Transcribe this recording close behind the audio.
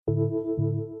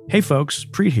Hey folks,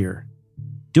 Preet here.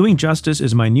 Doing Justice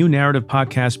is my new narrative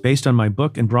podcast based on my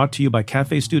book and brought to you by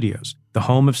Cafe Studios, the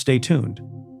home of Stay Tuned.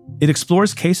 It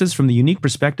explores cases from the unique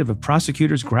perspective of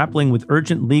prosecutors grappling with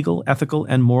urgent legal, ethical,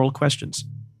 and moral questions.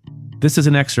 This is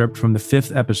an excerpt from the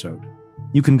 5th episode.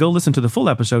 You can go listen to the full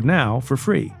episode now for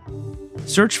free.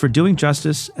 Search for Doing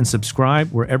Justice and subscribe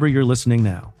wherever you're listening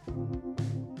now.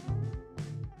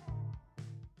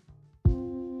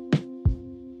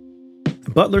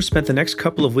 Butler spent the next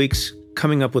couple of weeks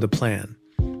coming up with a plan.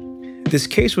 This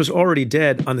case was already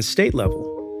dead on the state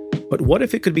level, but what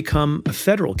if it could become a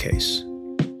federal case?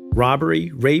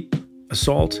 Robbery, rape,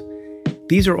 assault,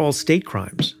 these are all state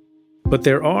crimes. But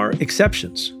there are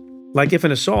exceptions. Like if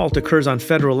an assault occurs on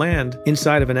federal land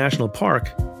inside of a national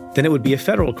park, then it would be a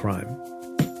federal crime.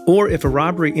 Or if a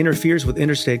robbery interferes with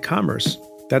interstate commerce,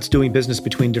 that's doing business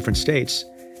between different states,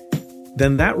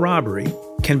 then that robbery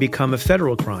can become a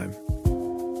federal crime.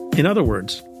 In other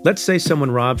words, let's say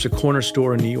someone robs a corner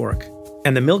store in New York,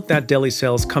 and the milk that deli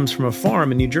sells comes from a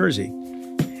farm in New Jersey.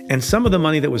 And some of the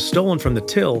money that was stolen from the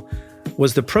till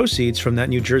was the proceeds from that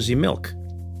New Jersey milk.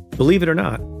 Believe it or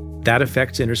not, that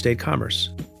affects interstate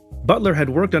commerce. Butler had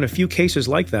worked on a few cases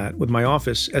like that with my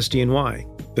office,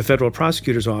 SDNY, the federal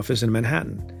prosecutor's office in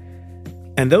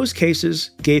Manhattan. And those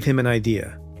cases gave him an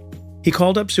idea. He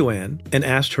called up Sue Ann and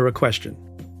asked her a question.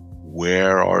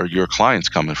 Where are your clients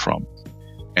coming from?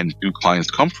 And do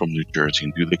clients come from New Jersey?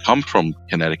 And do they come from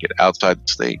Connecticut, outside the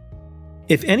state?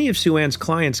 If any of Sue Ann's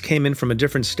clients came in from a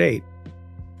different state,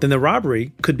 then the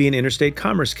robbery could be an interstate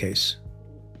commerce case.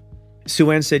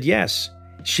 Sue Ann said yes,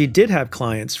 she did have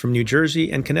clients from New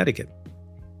Jersey and Connecticut.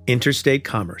 Interstate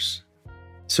commerce.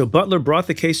 So Butler brought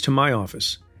the case to my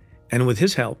office, and with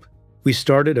his help, we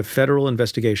started a federal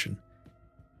investigation.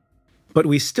 But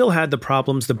we still had the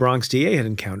problems the Bronx DA had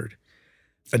encountered.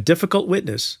 A difficult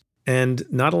witness and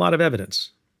not a lot of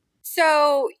evidence.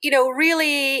 So,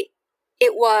 really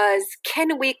it was,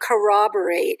 can we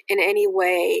corroborate in any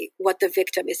way what the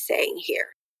victim is saying here?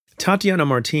 Tatiana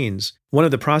Martins, one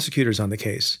of the prosecutors on the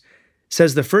case,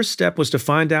 says the first step was to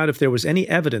find out if there was any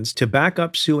evidence to back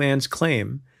up Sue Ann's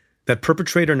claim that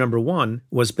perpetrator number 1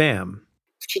 was Bam.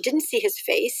 She didn't see his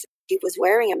face. He was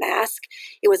wearing a mask.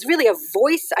 It was really a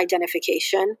voice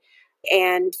identification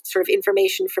and sort of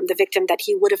information from the victim that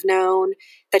he would have known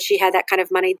that she had that kind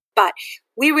of money. But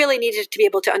we really needed to be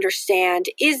able to understand,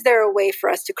 is there a way for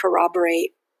us to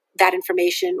corroborate that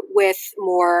information with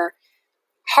more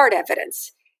hard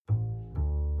evidence?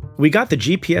 We got the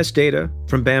GPS data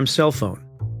from Bam's cell phone.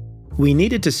 We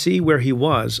needed to see where he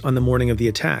was on the morning of the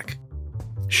attack.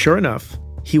 Sure enough,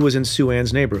 he was in Sue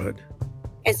Ann's neighborhood.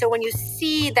 And so when you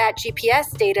see that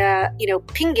GPS data,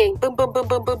 pinging, boom, boom, boom,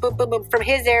 boom, boom, boom, boom, boom, from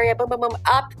his area, boom, boom, boom,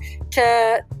 up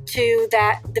to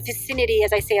the vicinity,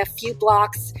 as I say, a few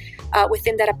blocks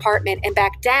within that apartment and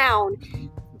back down,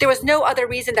 there was no other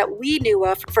reason that we knew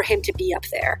of for him to be up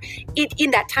there in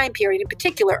that time period, in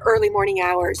particular, early morning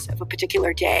hours of a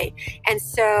particular day. And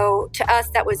so to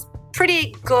us, that was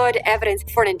pretty good evidence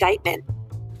for an indictment.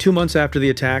 2 months after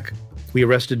the attack, we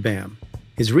arrested Bam.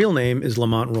 His real name is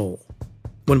Lamont Roll.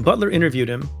 When Butler interviewed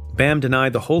him, Bam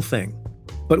denied the whole thing.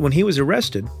 But when he was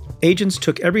arrested, agents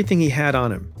took everything he had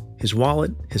on him, his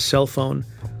wallet, his cell phone,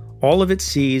 all of it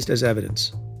seized as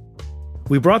evidence.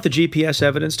 We brought the GPS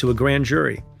evidence to a grand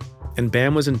jury, and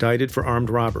Bam was indicted for armed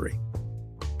robbery.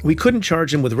 We couldn't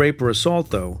charge him with rape or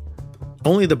assault, though.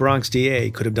 Only the Bronx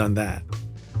DA could have done that.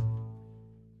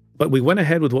 But we went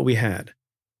ahead with what we had.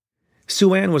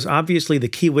 Sue Ann was obviously the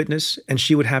key witness, and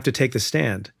she would have to take the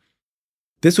stand.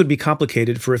 This would be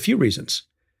complicated for a few reasons.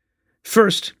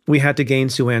 First, we had to gain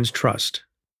Sue Ann's trust.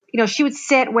 She would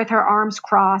sit with her arms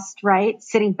crossed, right?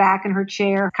 Sitting back in her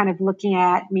chair, kind of looking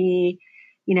at me,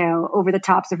 over the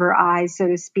tops of her eyes, so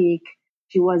to speak.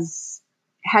 She was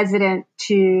hesitant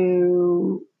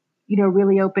to,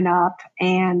 really open up,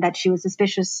 and that she was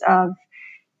suspicious of,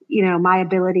 my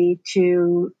ability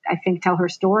to, I think, tell her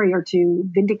story or to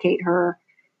vindicate her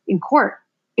in court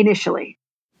initially.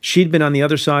 She'd been on the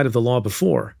other side of the law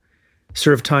before,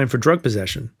 served time for drug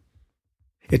possession.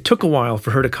 It took a while for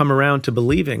her to come around to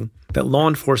believing that law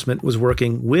enforcement was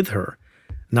working with her,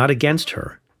 not against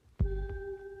her.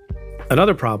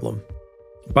 Another problem,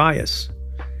 bias.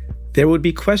 There would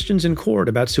be questions in court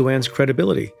about Sue Ann's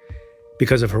credibility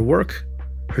because of her work,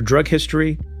 her drug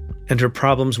history, and her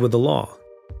problems with the law.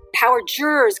 How are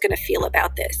jurors going to feel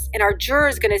about this? And are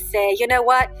jurors going to say, you know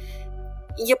what?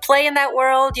 You play in that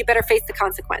world, you better face the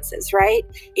consequences, right?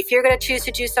 If you're going to choose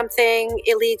to do something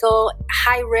illegal,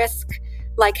 high risk,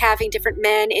 like having different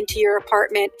men into your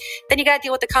apartment, then you got to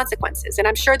deal with the consequences. And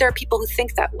I'm sure there are people who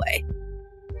think that way.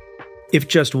 If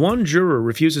just one juror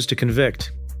refuses to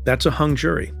convict, That's a hung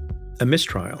jury, a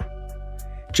mistrial.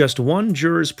 Just one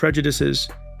juror's prejudices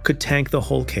could tank the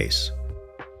whole case.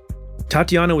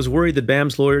 Tatiana was worried that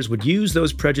BAM's lawyers would use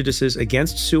those prejudices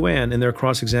against Sue Ann in their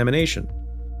cross-examination.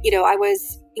 I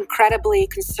was incredibly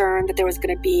concerned that there was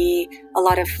going to be a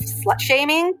lot of slut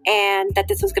shaming and that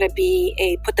this was going to be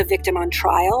a put the victim on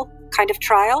trial kind of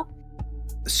trial.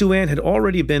 Sue Ann had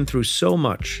already been through so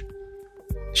much.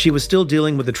 She was still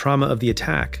dealing with the trauma of the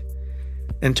attack,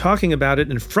 and talking about it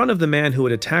in front of the man who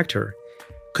had attacked her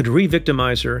could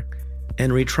re-victimize her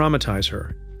and re-traumatize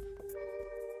her.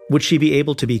 Would she be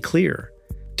able to be clear,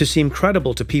 to seem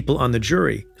credible to people on the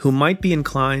jury who might be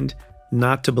inclined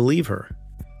not to believe her?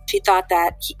 She thought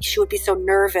that she would be so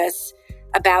nervous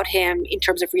about him in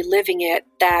terms of reliving it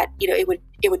that, it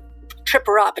would trip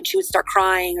her up and she would start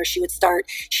crying or she would start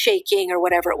shaking or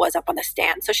whatever it was up on the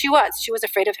stand. So she was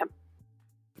afraid of him.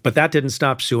 But that didn't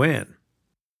stop Sue Ann.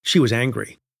 She was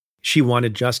angry. She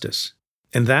wanted justice.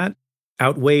 And that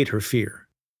outweighed her fear.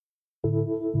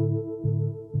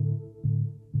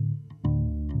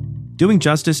 Doing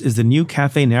Justice is the new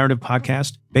Cafe Narrative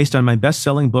podcast based on my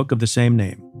best-selling book of the same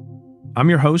name. I'm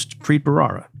your host, Preet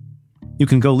Bharara. You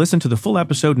can go listen to the full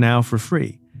episode now for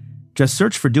free. Just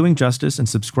search for Doing Justice and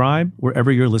subscribe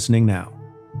wherever you're listening now.